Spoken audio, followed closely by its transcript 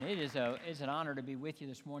It's an honor to be with you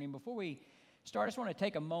this morning. Before we start, I just want to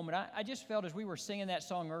take a moment. I just felt as we were singing that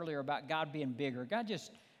song earlier about God being bigger, God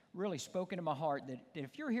just really spoke into my heart that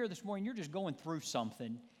if you're here this morning, you're just going through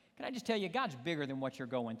something. Can I just tell you, God's bigger than what you're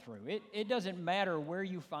going through. It doesn't matter where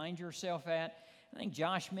you find yourself at. I think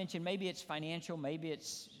Josh mentioned maybe it's financial, maybe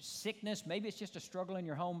it's sickness, maybe it's just a struggle in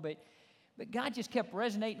your home, but God just kept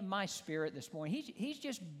resonating in my spirit this morning. He's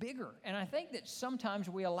just bigger. And I think that sometimes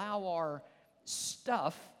we allow our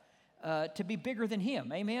stuff to be bigger than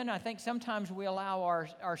Him. Amen? I think sometimes we allow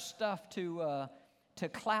our stuff to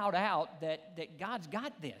cloud out that God's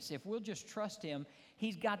got this. If we'll just trust Him,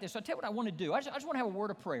 He's got this. So I'll tell you what I want to do. I just want to have a word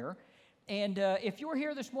of prayer. And if you're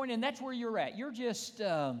here this morning and that's where you're at, you're just,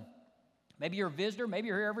 maybe you're a visitor, maybe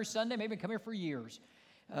you're here every Sunday, maybe you come here for years.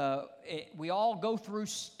 We all go through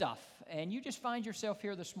stuff. And you just find yourself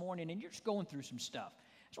here this morning and you're just going through some stuff.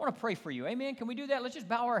 I just want to pray for you. Amen? Can we do that? Let's just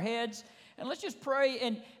bow our heads and let's just pray.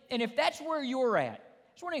 And if that's where you're at,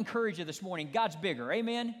 I just want to encourage you this morning. God's bigger.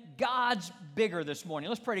 Amen? God's bigger this morning.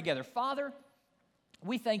 Let's pray together. Father,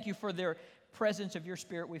 we thank you for the presence of your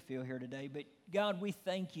Spirit we feel here today. But God, we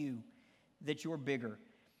thank you that you're bigger.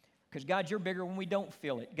 Because God, you're bigger when we don't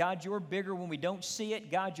feel it. God, you're bigger when we don't see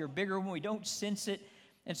it. God, you're bigger when we don't sense it.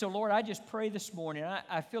 And so, Lord, I just pray this morning,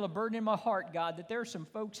 I feel a burden in my heart, God, that there are some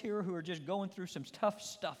folks here who are just going through some tough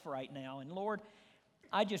stuff right now. And, Lord,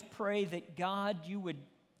 I just pray that, God, you would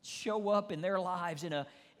show up in their lives in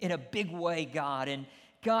a big way, God. And,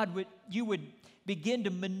 God, you would begin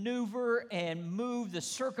to maneuver and move the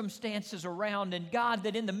circumstances around. And, God,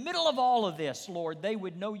 that in the middle of all of this, Lord, they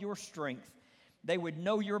would know your strength. They would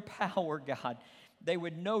know your power, God. They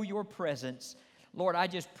would know your presence. Lord, I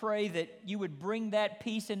just pray that you would bring that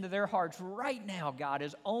peace into their hearts right now, God,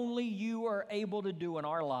 as only you are able to do in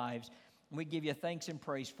our lives. And we give you thanks and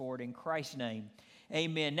praise for it in Christ's name.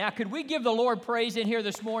 Amen. Now, could we give the Lord praise in here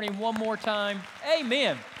this morning one more time?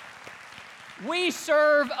 Amen. We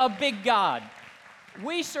serve a big God.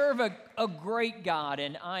 We serve a great God,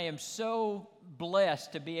 and I am so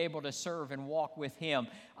blessed to be able to serve and walk with Him.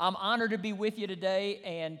 I'm honored to be with you today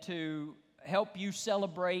and to help you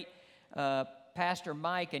celebrate Pastor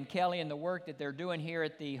Mike and Kelly and the work that they're doing here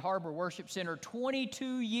at the Harbor Worship Center.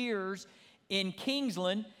 22 years in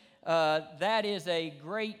Kingsland. That is a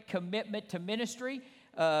great commitment to ministry.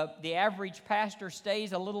 The average pastor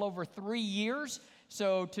stays a little over 3 years.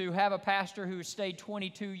 So to have a pastor who stayed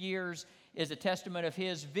 22 years is a testament of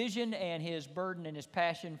his vision and his burden and his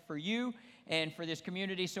passion for you and for this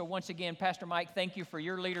community. So once again, Pastor Mike, thank you for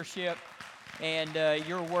your leadership and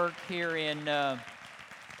your work here in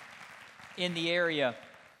the area.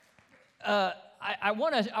 I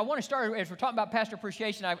want to start, as we're talking about pastor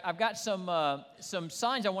appreciation, I've got some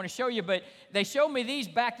signs I want to show you, but they showed me these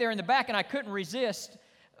back there in the back, and I couldn't resist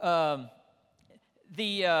the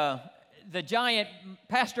giant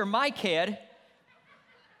Pastor Mike head.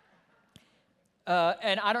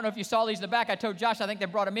 And I don't know if you saw these in the back. I told Josh I think they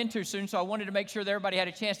brought them in too soon, so I wanted to make sure that everybody had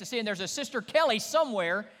a chance to see. And there's a Sister Kelly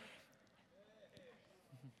somewhere.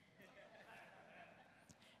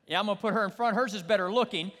 Yeah, I'm going to put her in front. Hers is better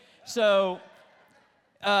looking. So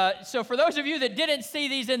for those of you that didn't see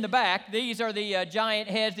these in the back, these are the giant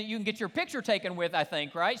heads that you can get your picture taken with, I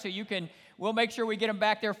think, right? So we'll make sure we get them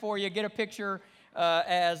back there for you. Get a picture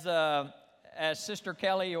as Sister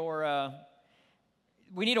Kelly, or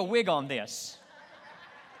we need a wig on this.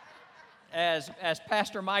 As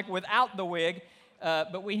Pastor Mike without the wig,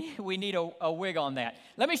 but we need a wig on that.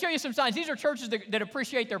 Let me show you some signs. These are churches that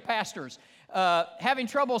appreciate their pastors. Having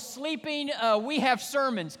trouble sleeping, we have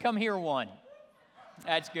sermons. Come hear one.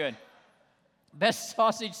 That's good. Best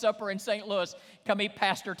sausage supper in St. Louis. Come eat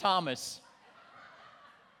Pastor Thomas.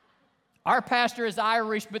 Our pastor is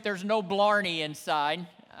Irish, but there's no Blarney inside.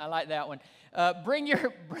 I like that one.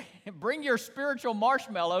 Bring your spiritual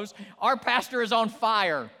marshmallows. Our pastor is on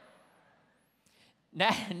fire.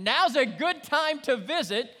 Now's a good time to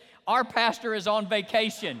visit. Our pastor is on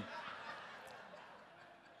vacation.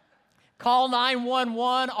 Call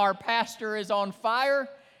 911. Our pastor is on fire.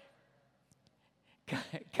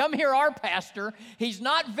 Come hear our pastor. He's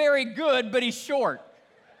not very good, but he's short.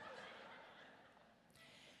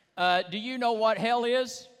 Do you know what hell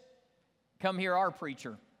is? Come hear our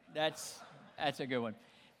preacher. That's a good one.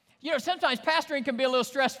 You know, sometimes pastoring can be a little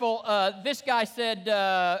stressful. This guy said,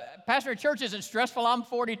 pastoring church isn't stressful. I'm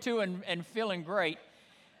 42 and feeling great.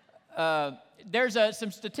 There's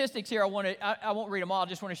some statistics here. I won't read them all. I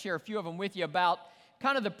just want to share a few of them with you about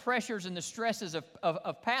kind of the pressures and the stresses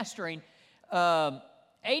of pastoring.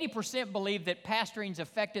 80% believe that pastoring's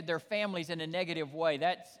affected their families in a negative way.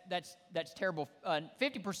 That's terrible.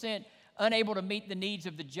 50% unable to meet the needs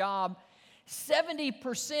of the job.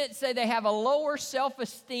 70% say they have a lower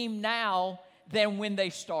self-esteem now than when they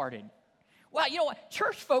started. Well, you know what?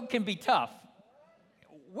 Church folk can be tough.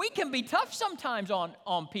 We can be tough sometimes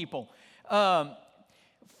on people. 40%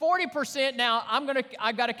 now,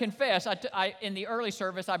 I got to confess, in the early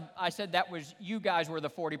service, I said that was you guys were the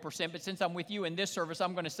 40%, but since I'm with you in this service,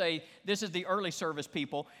 I'm going to say this is the early service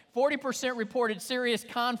people. 40% reported serious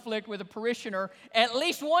conflict with a parishioner at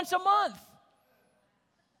least once a month.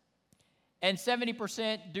 And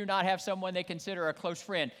 70% do not have someone they consider a close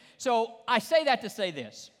friend. So I say that to say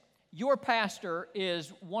this. Your pastor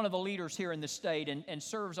is one of the leaders here in the state and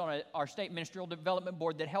serves on our state ministerial development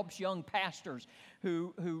board that helps young pastors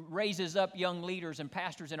who raises up young leaders and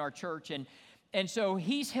pastors in our church. And so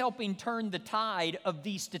he's helping turn the tide of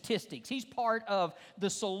these statistics. He's part of the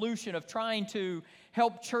solution of trying to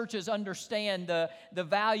help churches understand the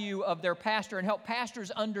value of their pastor and help pastors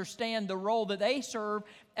understand the role that they serve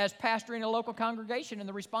as pastoring a local congregation and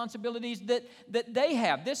the responsibilities that they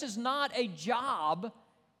have. This is not a job.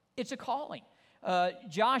 It's a calling.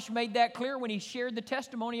 Josh made that clear when he shared the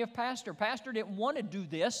testimony of Pastor. Pastor didn't want to do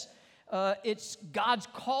this. It's God's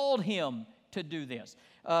called him to do this.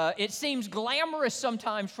 It seems glamorous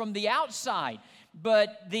sometimes from the outside,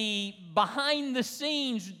 but the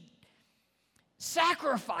behind-the-scenes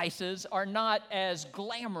sacrifices are not as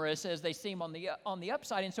glamorous as they seem on the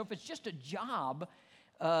upside. And so if it's just a job,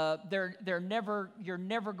 you're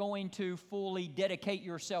never going to fully dedicate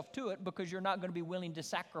yourself to it because you're not going to be willing to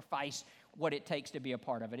sacrifice what it takes to be a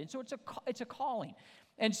part of it. And so it's a calling.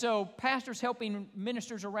 And so pastors helping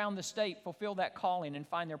ministers around the state fulfill that calling and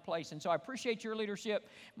find their place. And so I appreciate your leadership,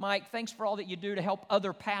 Mike. Thanks for all that you do to help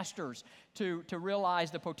other pastors to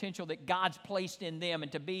realize the potential that God's placed in them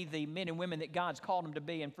and to be the men and women that God's called them to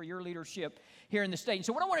be, and for your leadership here in the state. And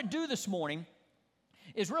so what I want to do this morning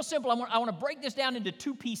is real simple. I want to break this down into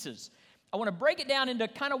two pieces. I want to break it down into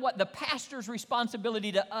kind of what the pastor's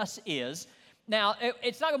responsibility to us is. Now,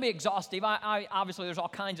 it's not going to be exhaustive. Obviously, there's all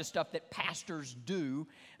kinds of stuff that pastors do.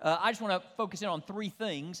 I just want to focus in on three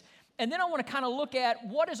things. And then I want to kind of look at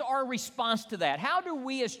what is our response to that. How do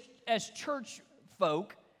we as church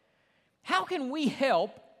folk, how can we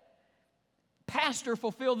help pastor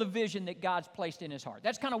fulfill the vision that God's placed in his heart?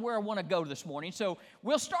 That's kind of where I want to go this morning. So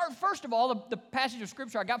we'll start, first of all, the passage of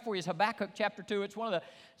Scripture I got for you is Habakkuk chapter 2. It's one of the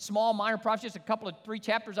small minor prophets, just three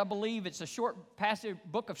chapters, I believe. It's a short passage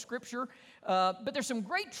book of Scripture. But there's some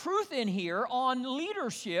great truth in here on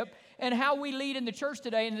leadership and how we lead in the church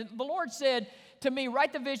today. And the Lord said to me,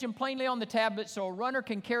 write the vision plainly on the tablet so a runner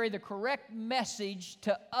can carry the correct message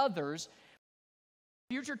to others.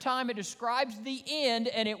 Future time, it describes the end,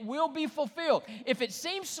 and it will be fulfilled. If it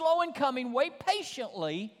seems slow in coming, wait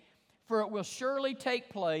patiently, for it will surely take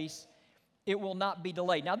place. It will not be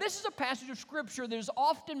delayed. Now, this is a passage of Scripture that is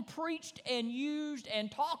often preached and used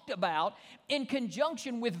and talked about in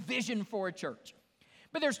conjunction with vision for a church.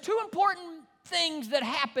 But there's two important things that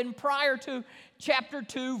happen prior to chapter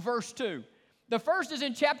 2, verse 2. The first is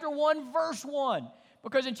in chapter 1, verse 1.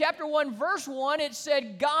 Because in chapter 1, verse 1, it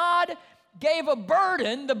said, God gave a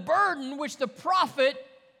burden, the burden which the prophet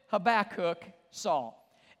Habakkuk saw.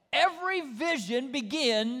 Every vision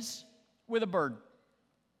begins with a burden.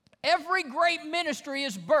 Every great ministry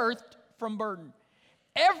is birthed from burden.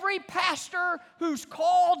 Every pastor who's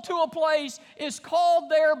called to a place is called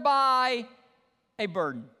there by a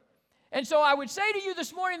burden. And so I would say to you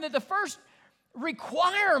this morning that the first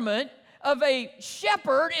requirement of a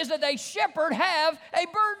shepherd is that a shepherd have a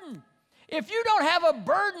burden. If you don't have a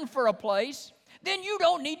burden for a place, then you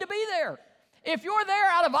don't need to be there. If you're there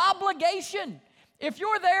out of obligation, if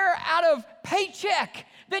you're there out of paycheck,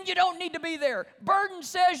 then you don't need to be there. Burden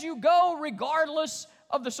says you go regardless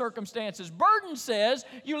of the circumstances. Burden says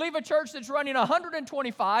you leave a church that's running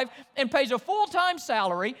 125 and pays a full-time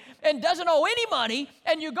salary and doesn't owe any money,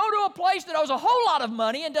 and you go to a place that owes a whole lot of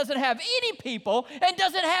money and doesn't have any people and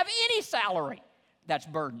doesn't have any salary. That's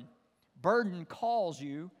burden. Burden calls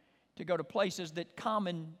you to go to places that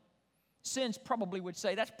common sense probably would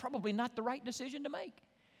say that's probably not the right decision to make.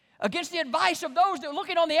 Against the advice of those that are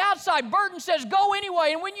looking on the outside, burden says go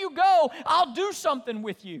anyway, and when you go, I'll do something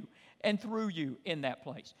with you and through you in that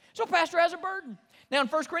place. So pastor has a burden. Now in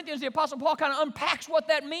 1 Corinthians, the Apostle Paul kind of unpacks what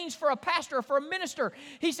that means for a pastor or for a minister.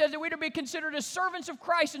 He says that we're to be considered as servants of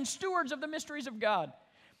Christ and stewards of the mysteries of God.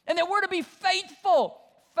 And that we're to be faithful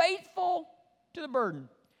to the burden.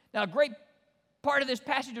 Now a great part of this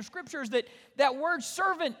passage of Scripture is that word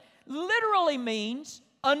servant literally means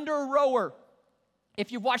under rower.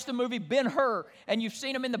 If you've watched the movie Ben-Hur and you've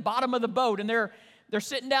seen them in the bottom of the boat and they're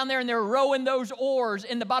sitting down there and they're rowing those oars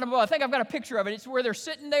in the bottom of the boat. I think I've got a picture of it. It's where they're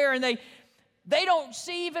sitting there and They don't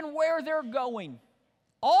see even where they're going.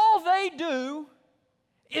 All they do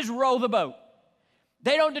is row the boat.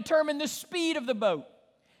 They don't determine the speed of the boat.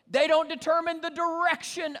 They don't determine the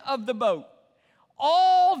direction of the boat.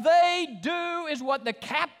 All they do is what the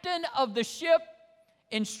captain of the ship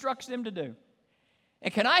instructs them to do.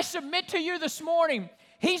 And can I submit to you this morning,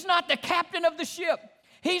 he's not the captain of the ship.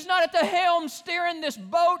 He's not at the helm steering this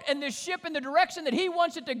boat and this ship in the direction that he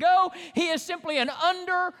wants it to go. He is simply an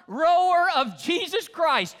under-rower of Jesus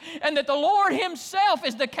Christ, and that the Lord himself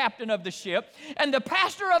is the captain of the ship, and the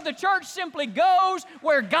pastor of the church simply goes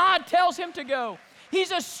where God tells him to go.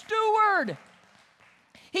 He's a steward.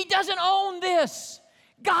 He doesn't own this.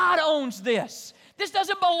 God owns this. This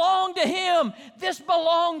doesn't belong to him. This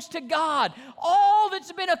belongs to God. All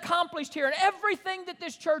that's been accomplished here and everything that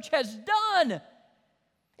this church has done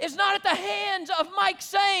is not at the hands of Mike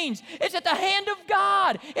Saines. It's at the hand of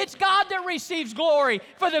God. It's God that receives glory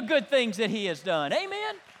for the good things that he has done.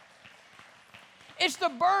 Amen? It's the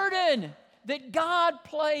burden that God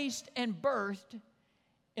placed and birthed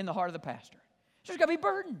in the heart of the pastor. So there's got to be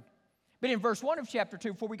burden. But in verse 1 of chapter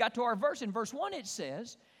 2, before we got to our verse, in verse 1 it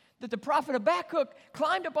says that the prophet Habakkuk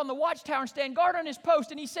climbed up on the watchtower and stand guard on his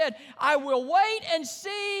post, and he said, I will wait and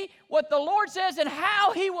see what the Lord says and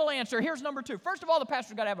how he will answer. Here's number 2. First of all, the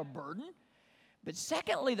pastor's got to have a burden. But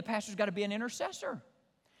secondly, the pastor's got to be an intercessor.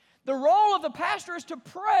 The role of the pastor is to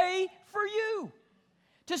pray for you,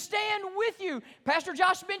 to stand with you. Pastor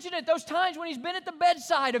Josh mentioned it, those times when he's been at the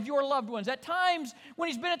bedside of your loved ones, at times when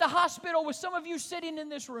he's been at the hospital with some of you sitting in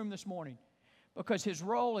this room this morning, because his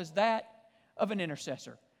role is that of an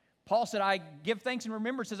intercessor. Paul said, I give thanks and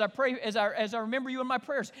remembrance as I pray, as I remember you in my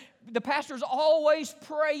prayers. The pastor's always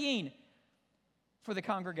praying for the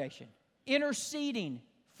congregation, interceding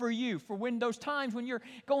for you, for when those times when you're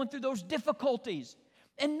going through those difficulties,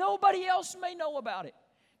 and nobody else may know about it.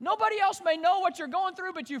 Nobody else may know what you're going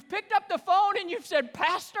through, but you've picked up the phone and you've said,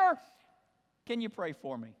 Pastor, can you pray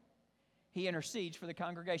for me? He intercedes for the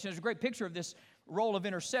congregation. There's a great picture of this role of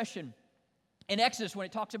intercession in Exodus when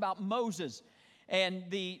it talks about Moses. And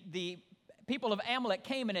the people of Amalek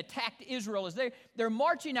came and attacked Israel as they're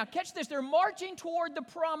marching. Now catch this, they're marching toward the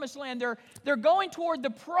promised land. They're going toward the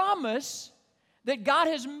promise that God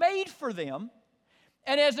has made for them.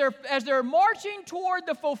 And as they're marching toward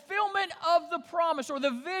the fulfillment of the promise or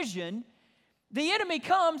the vision, the enemy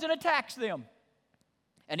comes and attacks them.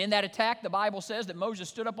 And in that attack, the Bible says that Moses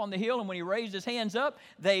stood up on the hill, and when he raised his hands up,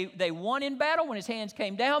 they won in battle. When his hands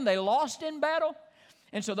came down, they lost in battle.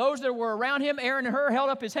 And so those that were around him, Aaron and Hur, held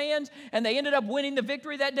up his hands, and they ended up winning the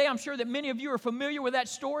victory that day. I'm sure that many of you are familiar with that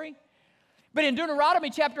story. But in Deuteronomy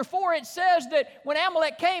chapter 4, it says that when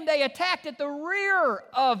Amalek came, they attacked at the rear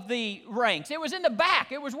of the ranks. It was in the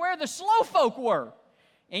back. It was where the slow folk were.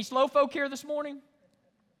 Any slow folk here this morning?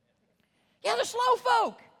 Yeah, the slow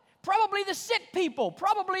folk. Probably the sick people.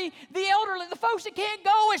 Probably the elderly, the folks that can't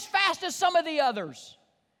go as fast as some of the others.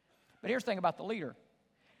 But here's the thing about the leader.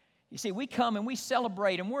 You see, we come and we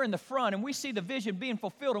celebrate, and we're in the front, and we see the vision being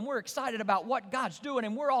fulfilled, and we're excited about what God's doing,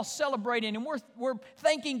 and we're all celebrating, and we're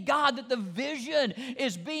thanking God that the vision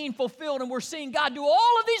is being fulfilled, and we're seeing God do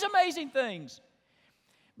all of these amazing things.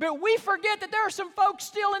 But we forget that there are some folks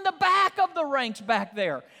still in the back of the ranks back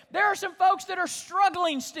there. There are some folks that are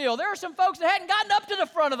struggling still. There are some folks that hadn't gotten up to the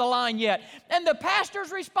front of the line yet. And the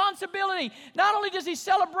pastor's responsibility, not only does he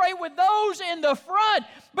celebrate with those in the front,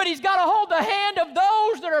 but he's got to hold the hand of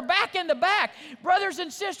those that are back in the back. Brothers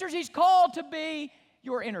and sisters, he's called to be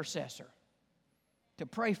your intercessor, to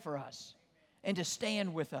pray for us and to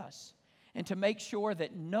stand with us and to make sure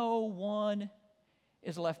that no one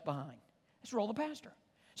is left behind. That's the role of the pastor.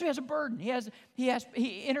 So he has a burden.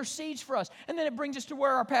 He intercedes for us. And then it brings us to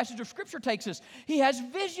where our passage of Scripture takes us. He has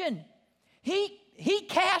vision. He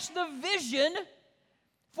casts the vision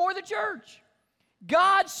for the church.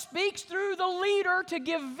 God speaks through the leader to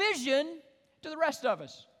give vision to the rest of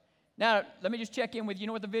us. Now, let me just check in with you. You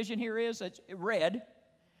know what the vision here is? It's red,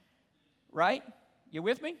 right? You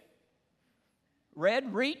with me?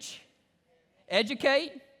 Red, reach,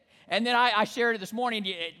 educate. And then I shared it this morning,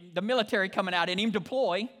 the military coming out in him,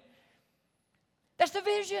 deploy. That's the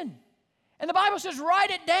vision. And the Bible says write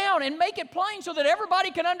it down and make it plain so that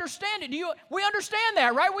everybody can understand it. We understand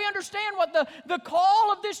that, right? We understand what the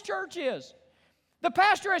call of this church is. The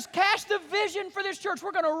pastor has cast the vision for this church.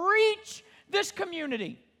 We're going to reach this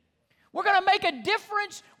community. We're going to make a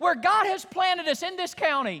difference where God has planted us in this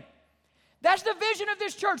county. That's the vision of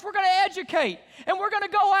this church. We're going to educate, and we're going to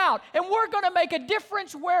go out, and we're going to make a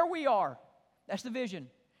difference where we are. That's the vision.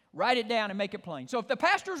 Write it down and make it plain. So if the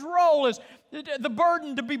pastor's role is the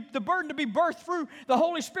burden to be birthed through the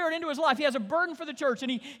Holy Spirit into his life, he has a burden for the church,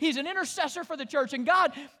 and he's an intercessor for the church, and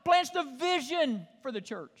God plants the vision for the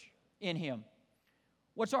church in him.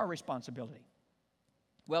 What's our responsibility?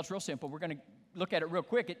 Well, it's real simple. We're going to look at it real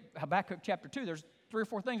quick at Habakkuk chapter 2. There's 3 or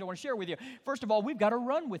 4 things I want to share with you. First of all, we've got to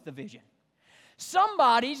run with the vision.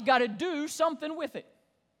 Somebody's got to do something with it.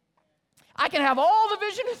 I can have all the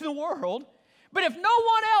vision in the world, but if no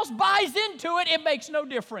one else buys into it, it makes no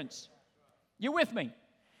difference. You with me?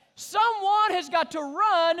 Someone has got to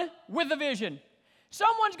run with the vision.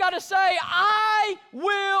 Someone's got to say, I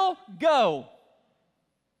will go.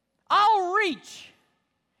 I'll reach.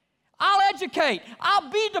 I'll educate. I'll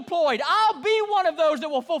be deployed. I'll be one of those that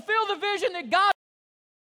will fulfill the vision that God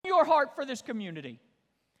has in your heart for this community.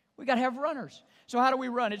 We got to have runners. So how do we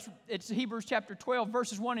run? It's Hebrews chapter 12,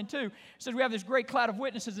 verses 1 and 2. It says we have this great cloud of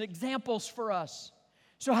witnesses, examples for us.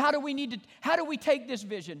 So how do we take this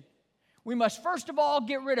vision? We must first of all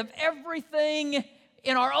get rid of everything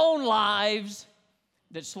in our own lives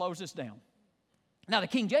that slows us down. Now the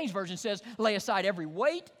King James Version says, lay aside every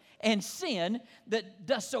weight and sin that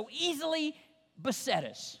does so easily beset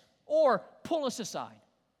us or pull us aside.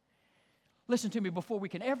 Listen to me, before we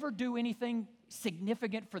can ever do anything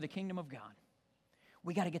significant for the kingdom of God,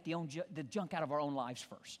 we got to get the junk out of our own lives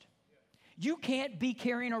first. You can't be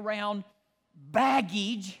carrying around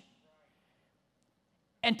baggage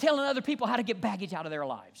and telling other people how to get baggage out of their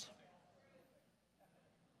lives.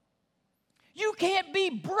 You can't be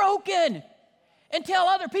broken and tell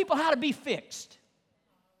other people how to be fixed.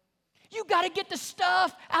 You got to get the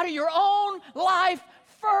stuff out of your own life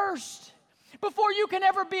first. Before you can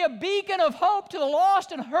ever be a beacon of hope to the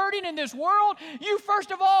lost and hurting in this world, you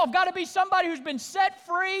first of all have got to be somebody who's been set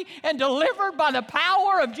free and delivered by the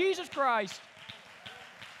power of Jesus Christ.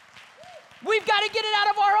 We've got to get it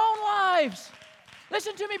out of our own lives.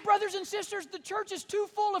 Listen to me, brothers and sisters, the church is too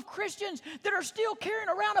full of Christians that are still carrying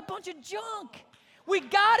around a bunch of junk. We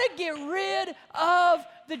got to get rid of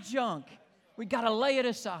the junk. We got to lay it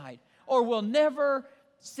aside, or we'll never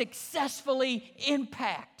successfully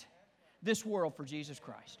impact this world for Jesus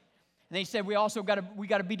Christ. And he said we also got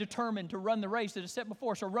to be determined to run the race that is set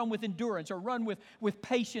before us, or run with endurance, or run with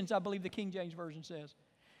patience, I believe the King James Version says.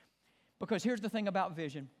 Because here's the thing about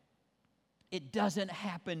vision. It doesn't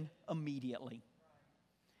happen immediately.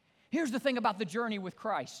 Here's the thing about the journey with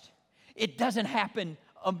Christ. It doesn't happen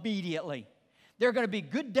immediately. There are going to be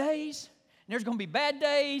good days, and there's going to be bad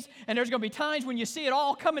days, and there's going to be times when you see it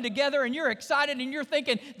all coming together and you're excited and you're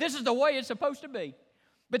thinking, this is the way it's supposed to be.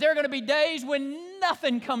 But there are going to be days when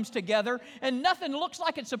nothing comes together and nothing looks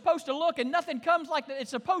like it's supposed to look and nothing comes like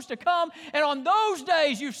it's supposed to come. And on those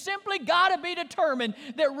days, you've simply got to be determined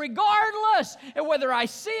that regardless of whether I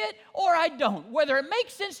see it or I don't, whether it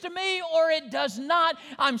makes sense to me or it does not,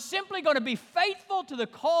 I'm simply going to be faithful to the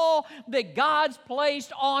call that God's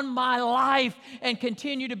placed on my life and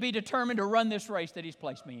continue to be determined to run this race that He's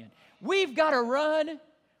placed me in. We've got to run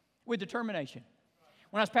with determination.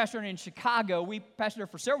 When I was pastoring in Chicago, we pastored there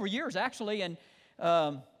for several years, actually, and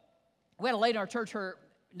we had a lady in our church, her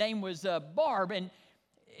name was Barb, and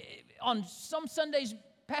on some Sundays,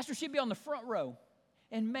 Pastor, she'd be on the front row,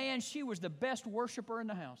 and man, she was the best worshiper in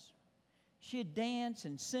the house. She'd dance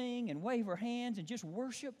and sing and wave her hands and just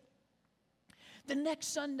worship. The next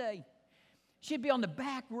Sunday, she'd be on the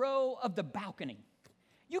back row of the balcony.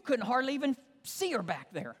 You couldn't hardly even see her back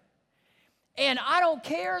there. And I don't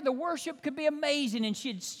care, the worship could be amazing, and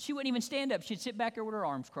she wouldn't even stand up. She'd sit back there with her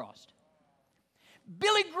arms crossed.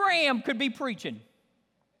 Billy Graham could be preaching.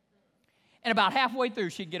 And about halfway through,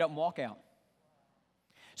 she'd get up and walk out.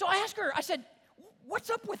 So I asked her, I said, what's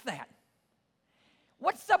up with that?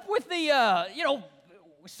 What's up with the,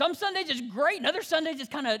 some Sundays it's great, and other Sundays it's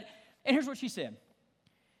kind of, and here's what she said.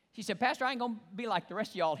 She said, Pastor, I ain't going to be like the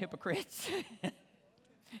rest of y'all hypocrites.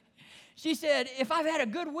 She said, if I've had a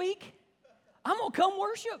good week, I'm going to come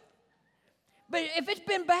worship. But if it's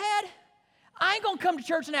been bad, I ain't going to come to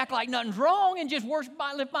church and act like nothing's wrong and just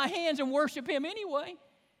lift my hands and worship Him anyway.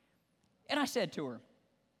 And I said to her,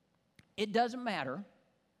 it doesn't matter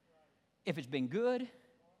if it's been good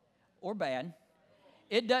or bad.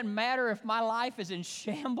 It doesn't matter if my life is in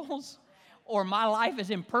shambles or my life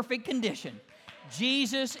is in perfect condition.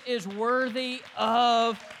 Jesus is worthy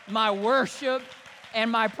of my worship and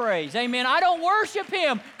my praise. Amen. I don't worship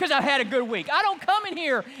Him because I've had a good week. I don't come in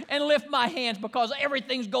here and lift my hands because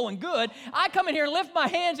everything's going good. I come in here and lift my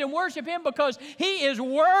hands and worship Him because He is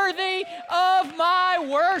worthy of my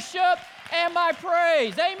worship and my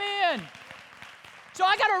praise. Amen. So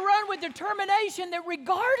I got to run with determination that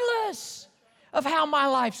regardless of how my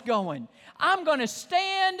life's going. I'm going to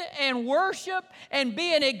stand and worship and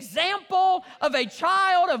be an example of a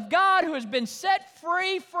child of God who has been set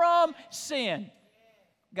free from sin.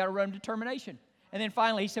 Got to run determination. And then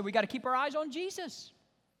finally, he said, we got to keep our eyes on Jesus.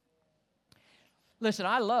 Listen,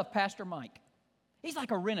 I love Pastor Mike. He's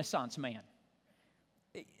like a Renaissance man.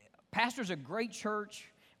 Pastors a great church,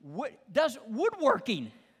 does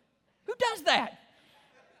woodworking. Who does that?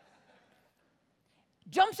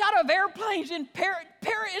 Jumps out of airplanes and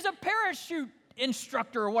is a parachute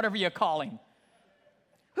instructor or whatever you call him.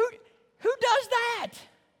 Who does that?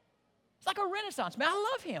 It's like a Renaissance man.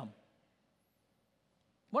 I love him.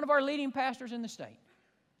 One of our leading pastors in the state.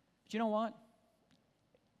 But you know what?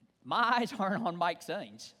 My eyes aren't on Mike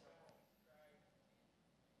Saines.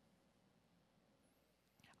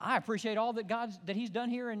 I appreciate all that he's done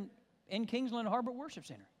here in Kingsland Harbor Worship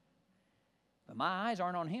Center. But my eyes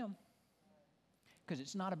aren't on him because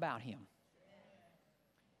it's not about him.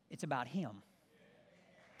 It's about him.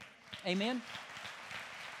 Amen?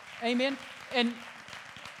 Amen? And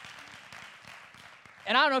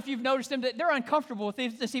I don't know if you've noticed them, that they're uncomfortable with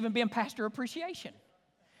this even being pastor appreciation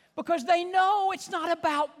because they know it's not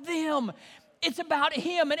about them. It's about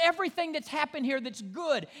him and everything that's happened here that's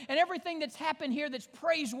good and everything that's happened here that's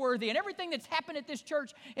praiseworthy and everything that's happened at this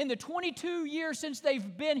church in the 22 years since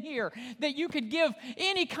they've been here that you could give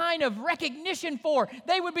any kind of recognition for.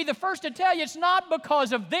 They would be the first to tell you it's not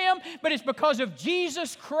because of them, but it's because of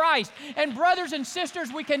Jesus Christ. And brothers and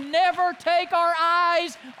sisters, we can never take our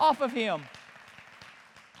eyes off of him.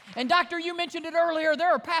 And doctor, you mentioned it earlier,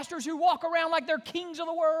 there are pastors who walk around like they're kings of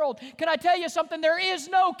the world. Can I tell you something? There is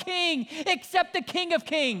no king except the King of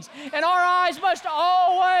Kings. And our eyes must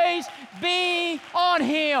always be on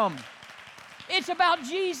him. It's about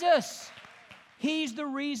Jesus. He's the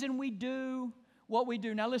reason we do what we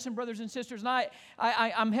do. Now listen, brothers and sisters, and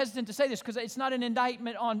I'm hesitant to say this because it's not an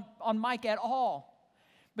indictment on Mike at all.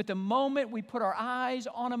 But the moment we put our eyes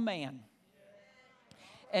on a man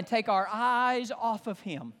and take our eyes off of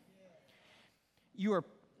him,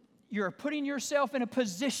 you're putting yourself in a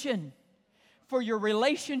position for your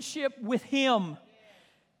relationship with him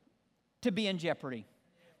to be in jeopardy.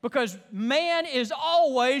 Because man is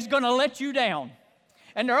always going to let you down.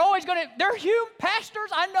 And they're human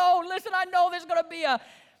pastors. I know this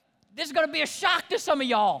is going to be a shock to some of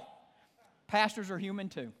y'all. Pastors are human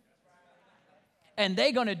too. And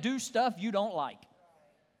they're going to do stuff you don't like.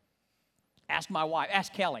 Ask my wife,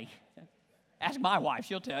 ask Kelly. Ask my wife,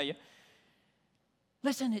 she'll tell you.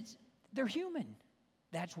 Listen, they're human.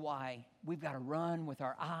 That's why we've got to run with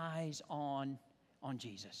our eyes on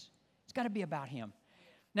Jesus. It's got to be about him.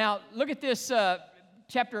 Now, look at this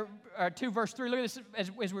chapter 2, verse 3. Look at this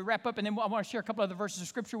as we wrap up, and then I want to share a couple other verses of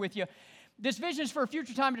Scripture with you. This vision is for a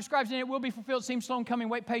future time. It describes, and it will be fulfilled. It seems slow in coming.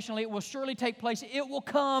 Wait patiently. It will surely take place. It will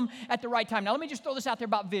come at the right time. Now, let me just throw this out there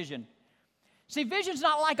about vision. See, vision's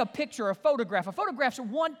not like a picture, a photograph. A photograph's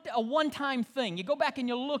a one-time thing. You go back and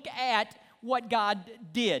you look at what God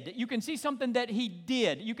did. You can see something that he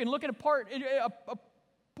did. You can look at a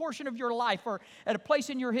portion of your life or at a place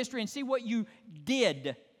in your history and see what you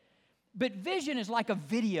did. But vision is like a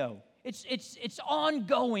video. It's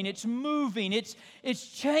ongoing, it's moving, it's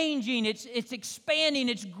changing, it's expanding,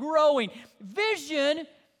 it's growing. Vision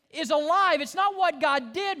is alive. It's not what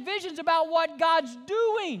God did. Vision's about what God's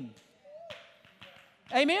doing.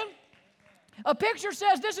 Amen? A picture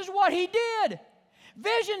says this is what he did.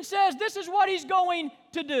 Vision says this is what he's going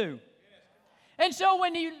to do. And so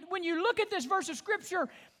when you look at this verse of Scripture,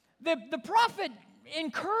 the prophet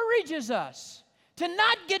encourages us to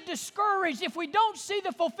not get discouraged if we don't see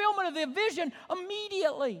the fulfillment of the vision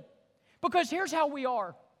immediately. Because here's how we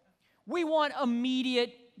are. We want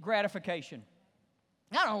immediate gratification.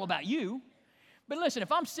 I don't know about you, but listen,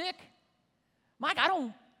 if I'm sick, Mike,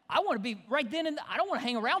 I want to be right then and I don't want to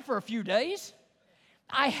hang around for a few days.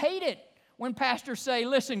 I hate it when pastors say,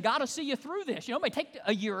 listen, God will see you through this. You know, it may take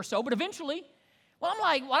a year or so, but eventually, I'm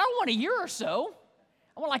like, I don't want a year or so.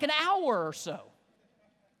 I want like an hour or so.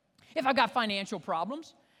 If I've got financial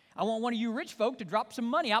problems, I want one of you rich folk to drop some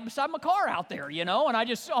money out beside my car out there, and I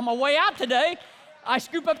just, on my way out today, I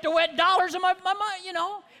scoop up the wet dollars in my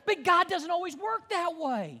But God doesn't always work that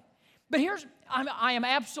way. But I am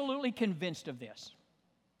absolutely convinced of this.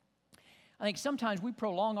 I think sometimes we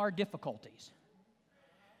prolong our difficulties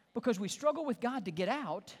because we struggle with God to get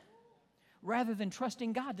out rather than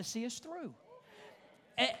trusting God to see us through.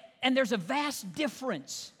 And there's a vast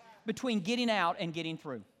difference between getting out and getting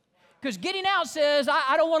through. Because getting out says,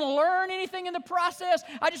 I don't want to learn anything in the process.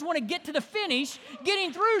 I just want to get to the finish.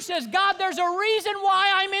 Getting through says, God, there's a reason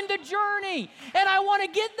why I'm in the journey, and I want to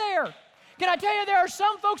get there. Can I tell you, there are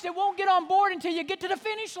some folks that won't get on board until you get to the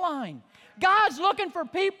finish line. God's looking for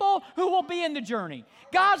people who will be in the journey.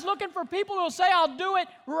 God's looking for people who will say, I'll do it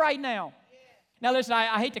right now. Now listen,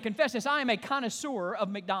 I hate to confess this, I am a connoisseur of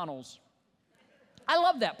McDonald's. I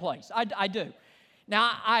love that place, I do. Now,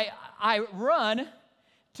 I run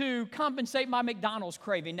to compensate my McDonald's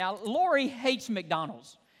craving. Now, Lori hates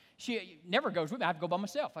McDonald's. She never goes with me. I have to go by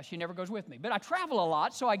myself. She never goes with me. But I travel a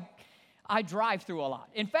lot, so I drive through a lot.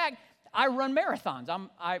 In fact, I run marathons. I'm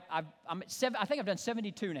at I think I've done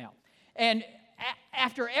 72 now. And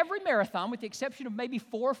after every marathon, with the exception of maybe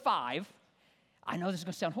 4 or 5, I know this is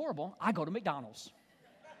going to sound horrible, I go to McDonald's.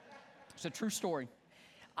 It's a true story.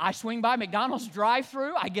 I swing by McDonald's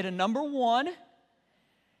drive-thru. I get a number 1,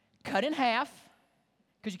 cut in half,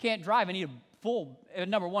 because you can't drive and eat a full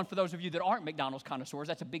number 1 for those of you that aren't McDonald's connoisseurs.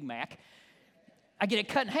 That's a Big Mac. I get it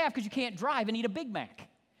cut in half because you can't drive and eat a Big Mac.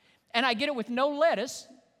 And I get it with no lettuce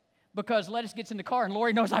because lettuce gets in the car, and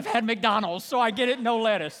Lori knows I've had McDonald's, so I get it no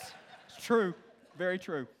lettuce. It's true. Very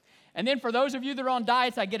true. And then for those of you that are on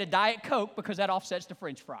diets, I get a Diet Coke because that offsets the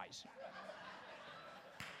French fries.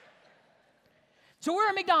 So we're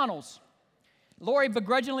at McDonald's. Lori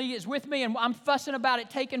begrudgingly is with me, and I'm fussing about it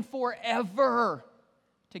taking forever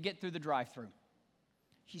to get through the drive-thru.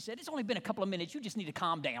 She said, it's only been a couple of minutes. You just need to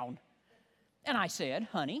calm down. And I said,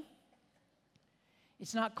 honey,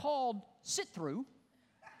 it's not called sit-through.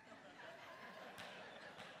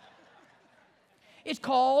 It's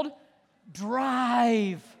called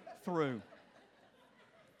drive-through.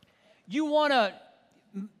 You want to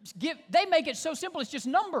they make it so simple, it's just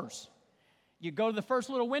numbers. You go to the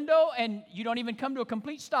first little window, and you don't even come to a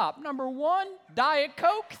complete stop. Number 1, Diet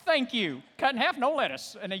Coke, thank you. Cut in half, no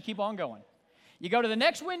lettuce, and then you keep on going. You go to the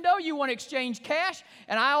next window, you want to exchange cash,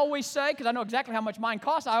 and I always say, because I know exactly how much mine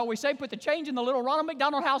costs, I always say, put the change in the little Ronald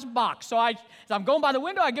McDonald House box. So as I'm going by the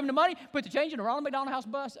window, I give them the money, put the change in the Ronald McDonald House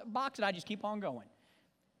box, and I just keep on going.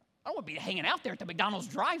 I don't want to be hanging out there at the McDonald's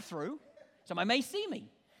drive-thru. Somebody may see me.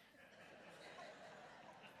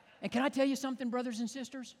 And can I tell you something, brothers and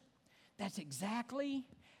sisters? That's exactly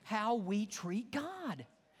how we treat God.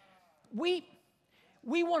 We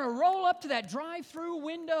want to roll up to that drive-through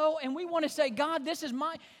window, and we want to say, God, this is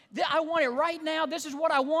I want it right now. This is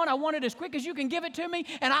what I want. I want it as quick as you can give it to me,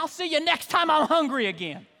 and I'll see you next time I'm hungry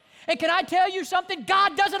again. And can I tell you something?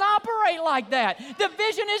 God doesn't operate like that. The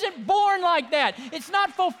vision isn't born like that. It's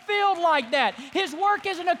not fulfilled like that. His work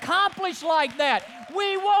isn't accomplished like that.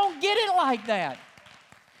 We won't get it like that.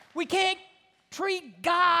 We can't treat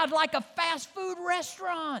God like a fast food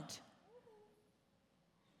restaurant.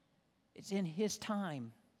 It's in His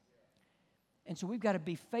time. And so we've got to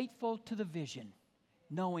be faithful to the vision,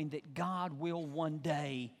 knowing that God will one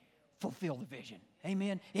day fulfill the vision.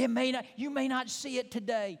 Amen. You may not see it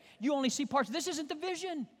today. You only see parts. This isn't the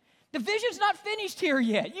vision. The vision's not finished here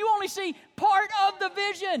yet. You only see part of the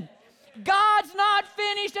vision. God's not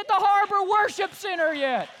finished at the Harbor Worship Center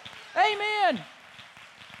yet. Amen.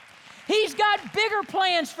 He's got bigger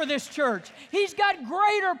plans for this church. He's got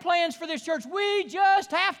greater plans for this church. We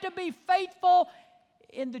just have to be faithful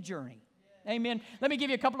in the journey. Amen. Let me give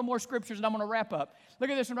you a couple of more scriptures and I'm going to wrap up. Look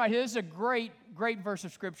at this one right here. This is a great verse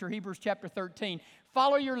of Scripture, Hebrews chapter 13.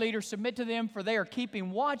 Follow your leaders, submit to them, for they are keeping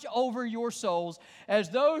watch over your souls as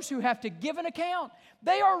those who have to give an account.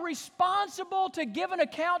 They are responsible to give an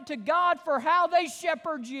account to God for how they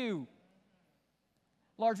shepherd you.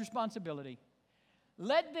 Large responsibility.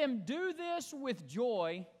 Let them do this with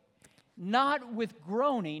joy, not with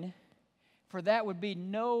groaning, for that would be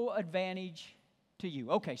no advantage to you.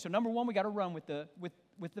 Okay, so number one, we got to run with the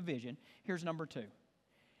vision. Here's number two.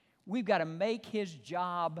 We've got to make His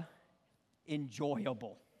job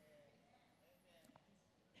enjoyable.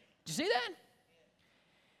 Do you see that?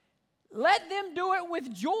 Let them do it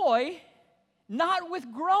with joy, not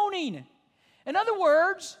with groaning. In other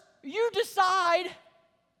words, you decide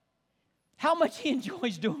how much He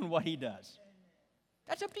enjoys doing what He does.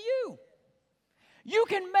 That's up to you. You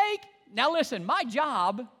can now listen, my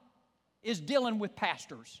job is dealing with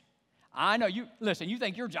pastors. I know you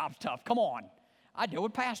think your job's tough. Come on. I deal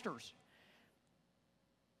with pastors.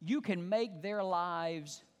 You can make their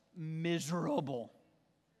lives miserable.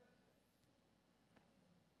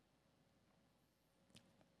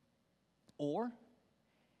 Or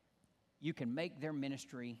you can make their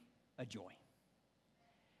ministry a joy.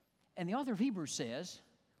 And the author of Hebrews says,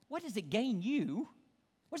 what does it gain you?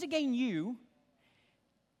 What does it gain you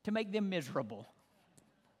to make them miserable?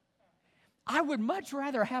 I would much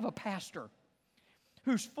rather have a pastor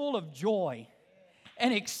who's full of joy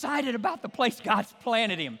and excited about the place God's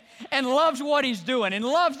planted him, and loves what he's doing, and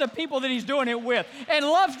loves the people that he's doing it with, and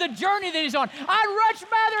loves the journey that he's on. I'd much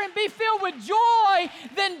rather be filled with joy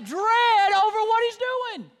than dread over what he's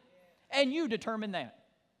doing. And you determine that.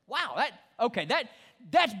 Wow,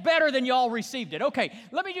 that's better than y'all received it. Okay,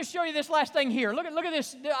 let me just show you this last thing here. Look at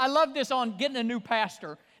this. I love this on getting a new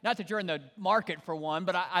pastor. Not that you're in the market for one,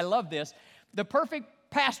 but I love this. The perfect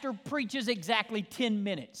pastor preaches exactly 10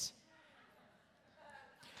 minutes.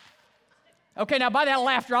 Okay, now by that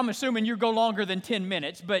laughter, I'm assuming you go longer than 10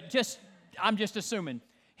 minutes, but I'm just assuming.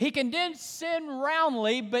 He can then sin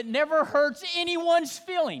roundly, but never hurts anyone's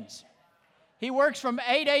feelings. He works from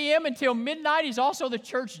 8 a.m. until midnight. He's also the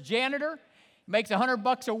church janitor. Makes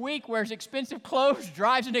 $100 a week, wears expensive clothes,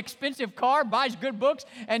 drives an expensive car, buys good books,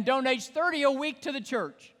 and donates $30 a week to the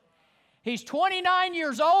church. He's 29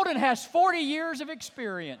 years old and has 40 years of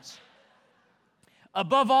experience.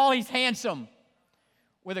 Above all, he's handsome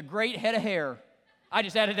with a great head of hair. I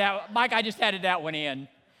just added that one in.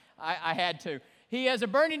 I had to. He has a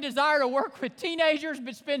burning desire to work with teenagers,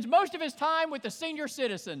 but spends most of his time with the senior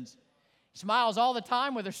citizens. He smiles all the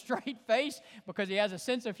time with a straight face because he has a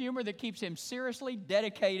sense of humor that keeps him seriously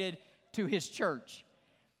dedicated to his church.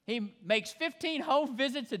 He makes 15 home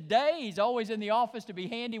visits a day. He's always in the office to be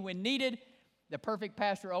handy when needed. The perfect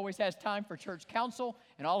pastor always has time for church council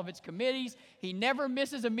and all of its committees. He never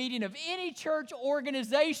misses a meeting of any church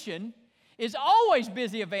organization, is always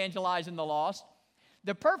busy evangelizing the lost.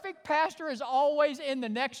 The perfect pastor is always in the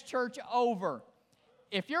next church over.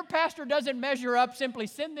 If your pastor doesn't measure up, simply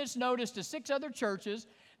send this notice to 6 other churches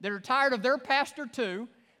that are tired of their pastor too.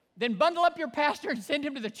 Then bundle up your pastor and send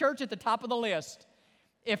him to the church at the top of the list.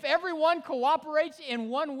 If everyone cooperates in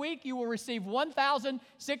 1 week, you will receive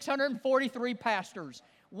 1,643 pastors.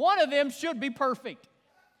 One of them should be perfect.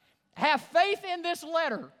 Have faith in this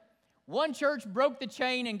letter. One church broke the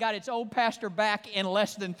chain and got its old pastor back in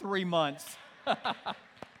less than 3 months.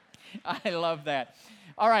 I love that.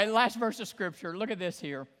 All right, last verse of Scripture. Look at this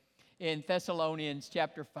here in Thessalonians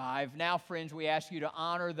chapter 5. Now, friends, we ask you to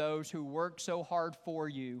honor those who work so hard for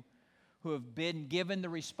you, who have been given the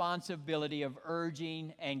responsibility of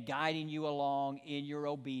urging and guiding you along in your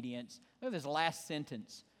obedience. Look at this last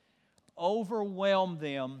sentence. Overwhelm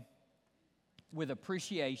them with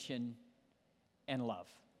appreciation and love.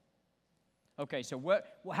 Okay, so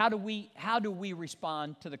how do we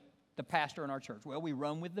respond to the pastor in our church? Well, we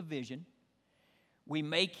run with the vision. We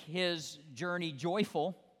make his journey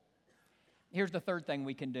joyful. Here's the third thing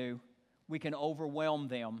we can do. We can overwhelm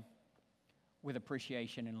them with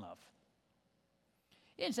appreciation and love.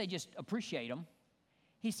 He didn't say just appreciate them.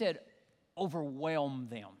 He said overwhelm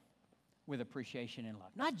them with appreciation and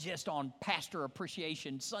love. Not just on Pastor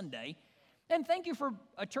Appreciation Sunday. And thank you for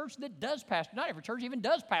a church that does pastor. Not every church even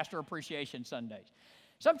does Pastor Appreciation Sundays.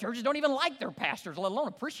 Some churches don't even like their pastors, let alone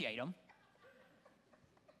appreciate them.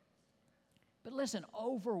 But listen,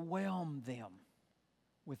 overwhelm them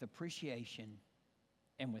with appreciation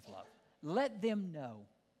and with love. Let them know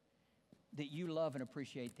that you love and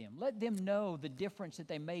appreciate them. Let them know the difference that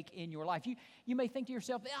they make in your life. You may think to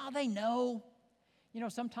yourself, they know. You know,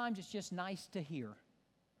 sometimes it's just nice to hear.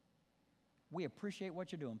 We appreciate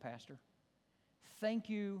what you're doing, Pastor. Thank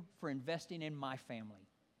you for investing in my family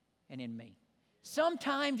and in me.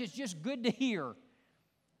 Sometimes it's just good to hear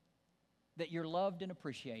that you're loved and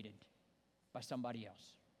appreciated by somebody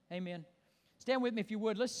else. Amen. Stand with me if you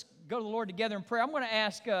would. Let's go to the Lord together in prayer. I'm going to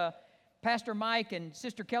ask Pastor Mike and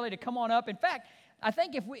Sister Kelly to come on up. In fact, I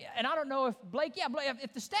think if I don't know if Blake,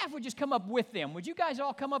 if the staff would just come up with them, would you guys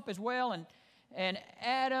all come up as well? And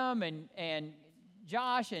Adam and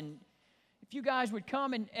Josh, and if you guys would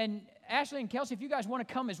come, and Ashley and Kelsey, if you guys want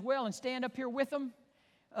to come as well and stand up here with them.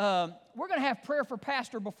 We're going to have prayer for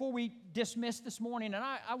Pastor before we dismiss this morning, and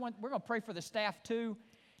we're going to pray for the staff too.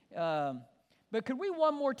 But could we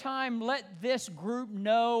one more time let this group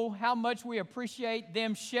know how much we appreciate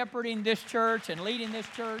them shepherding this church and leading this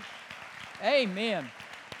church? Amen.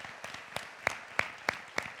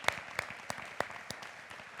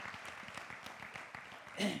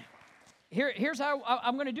 Here's how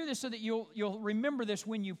I'm going to do this so that you'll remember this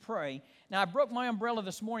when you pray. Now, I broke my umbrella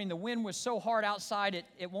this morning. The wind was so hard outside,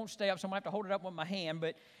 it won't stay up, so I'm going to have to hold it up with my hand.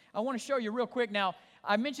 But I want to show you real quick. Now,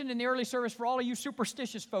 I mentioned in the early service for all of you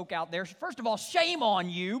superstitious folk out there, first of all, shame on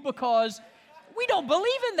you, because we don't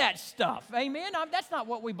believe in that stuff. Amen? That's not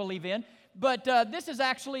what we believe in. But this is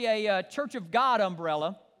actually a Church of God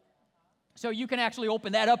umbrella. So you can actually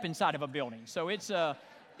open that up inside of a building. So it's a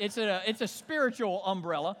spiritual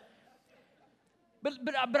umbrella.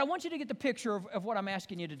 But I want you to get the picture of what I'm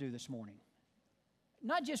asking you to do this morning.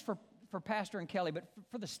 Not just for Pastor and Kelly, but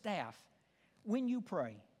for the staff. when you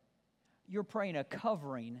pray, you're praying a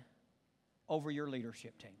covering over your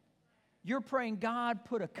leadership team. You're praying, God,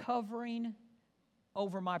 put a covering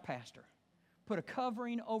over my pastor. Put a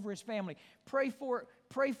covering over his family. Pray for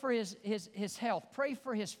his health. Pray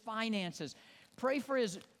for his finances. Pray for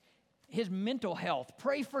his mental health.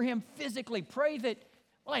 Pray for him physically. Pray that,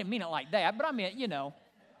 well, I didn't mean it like that, but I mean, you know.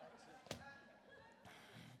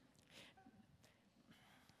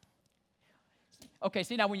 Okay,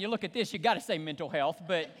 see, now when you look at this, you got to say mental health,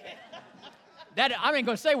 but that I ain't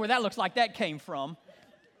going to say where that looks like that came from.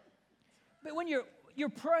 But when you're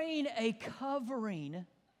praying a covering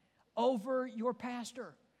over your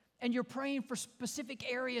pastor, and you're praying for specific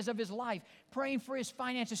areas of his life, praying for his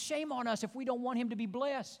finances. Shame on us if we don't want him to be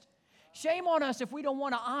blessed. Shame on us if we don't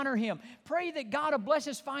want to honor him. Pray that God will bless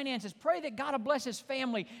his finances. Pray that God will bless his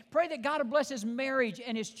family. Pray that God will bless his marriage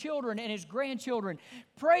and his children and his grandchildren.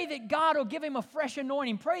 Pray that God will give him a fresh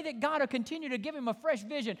anointing. Pray that God will continue to give him a fresh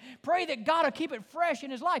vision. Pray that God will keep it fresh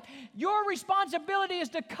in his life. Your responsibility is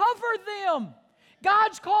to cover them.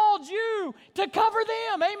 God's called you to cover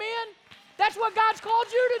them. Amen? That's what God's called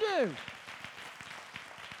you to do.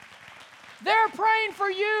 They're praying for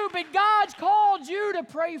you, but God's called you to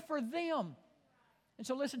pray for them. And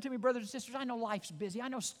so listen to me, brothers and sisters. I know life's busy. I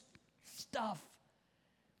know stuff.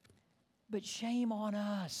 But shame on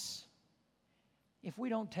us if we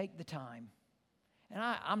don't take the time. And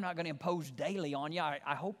I'm not going to impose daily on you.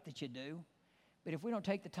 I hope that you do. But if we don't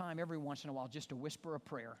take the time every once in a while just to whisper a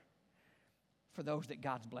prayer for those that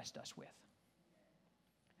God's blessed us with.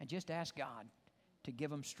 And just ask God to give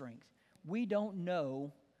them strength. We don't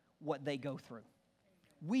know what they go through.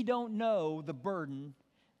 We don't know the burden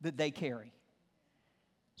that they carry.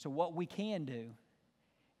 So what we can do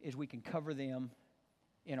is we can cover them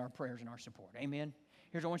in our prayers and our support. Amen?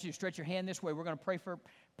 Here's, I want you to stretch your hand this way. We're going to pray for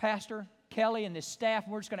Pastor Kelly and this staff.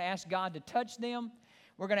 We're just going to ask God to touch them.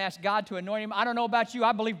 We're going to ask God to anoint him. I don't know about you.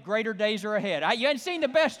 I believe greater days are ahead. You haven't seen the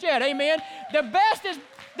best yet. Amen? The best is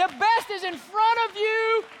in front of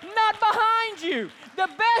you, not behind you. The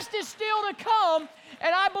best is still to come,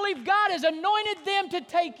 and I believe God has anointed them to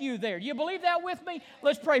take you there. You believe that with me?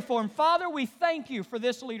 Let's pray for him. Father, we thank you for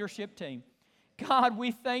this leadership team. God,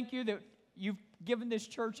 we thank you that you've given this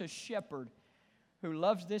church a shepherd who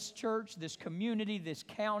loves this church, this community, this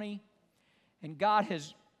county, and God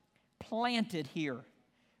has planted here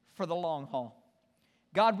for the long haul.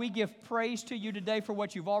 God, we give praise to you today for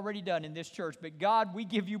what you've already done in this church. But God, we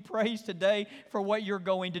give you praise today for what you're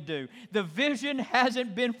going to do. The vision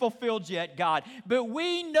hasn't been fulfilled yet, God, but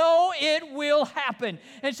we know it will happen.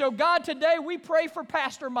 And so, God, today we pray for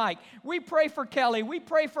Pastor Mike. We pray for Kelly. We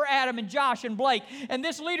pray for Adam and Josh and Blake and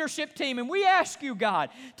this leadership team. And we ask you, God,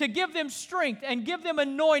 to give them strength and give them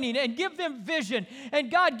anointing and give them vision.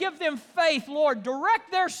 And God, give them faith, Lord.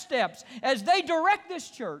 Direct their steps as they direct this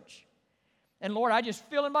church. And Lord, I just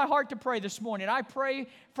feel in my heart to pray this morning. I pray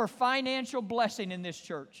for financial blessing in this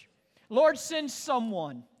church. Lord, send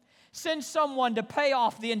someone to pay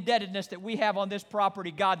off the indebtedness that we have on this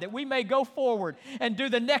property, God, that we may go forward and do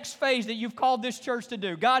the next phase that you've called this church to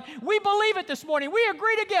do. God, we believe it this morning. We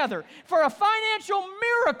agree together for a financial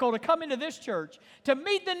miracle to come into this church, to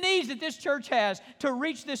meet the needs that this church has, to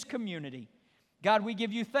reach this community. God, we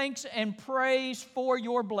give you thanks and praise for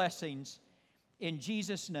your blessings. In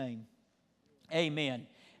Jesus' name. Amen.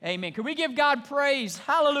 Amen. Can we give God praise?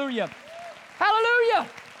 Hallelujah. Hallelujah.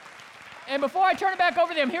 And before I turn it back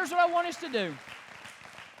over to them, here's what I want us to do.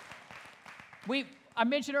 I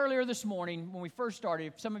mentioned earlier this morning when we first started,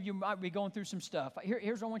 if some of you might be going through some stuff,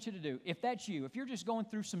 here's what I want you to do. If that's you, if you're just going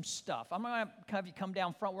through some stuff, I'm not going to have you come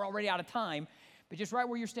down front. We're already out of time. But just right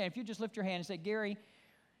where you're standing, if you just lift your hand and say, Gary,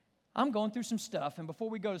 I'm going through some stuff. And before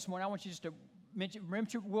we go this morning, I want you just to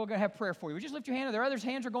remember, we're going to have prayer for you. Just lift your hand. Are there others'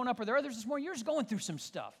 hands are going up? Are there others this morning? You're just going through some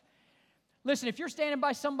stuff. Listen, if you're standing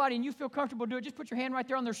by somebody and you feel comfortable to do it, just put your hand right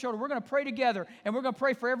there on their shoulder. We're going to pray together, and we're going to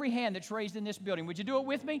pray for every hand that's raised in this building. Would you do it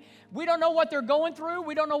with me? We don't know what they're going through.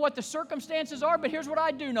 We don't know what the circumstances are, but here's what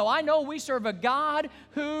I do know. I know we serve a God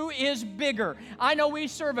who is bigger. I know we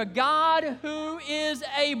serve a God who is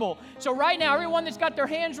able. So right now, everyone that's got their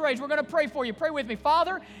hands raised, we're going to pray for you. Pray with me.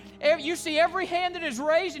 Father, you see every hand that is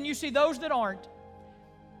raised, and you see those that aren't.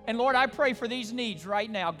 And Lord, I pray for these needs right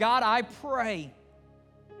now. God, I pray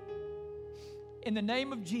in the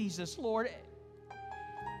name of Jesus, Lord,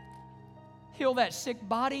 heal that sick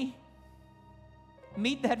body,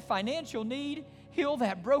 meet that financial need, heal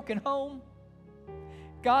that broken home.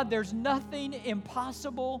 God, there's nothing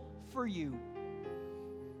impossible for you.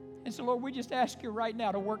 And so, Lord, we just ask you right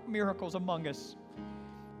now to work miracles among us.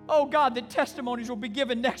 Oh, God, the testimonies will be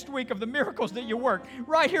given next week of the miracles that you worked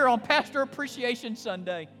right here on Pastor Appreciation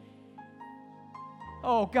Sunday.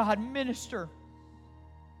 Oh, God, minister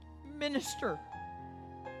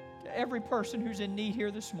to every person who's in need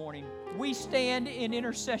here this morning. We stand in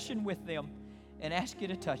intercession with them and ask you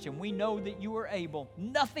to touch them. We know that you are able.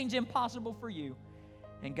 Nothing's impossible for you.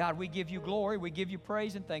 And God, we give you glory, we give you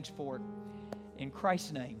praise and thanks for it. In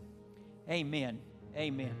Christ's name, amen.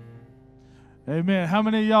 Amen. Amen. How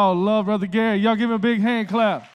many of y'all love Brother Gary? Y'all give him a big hand clap.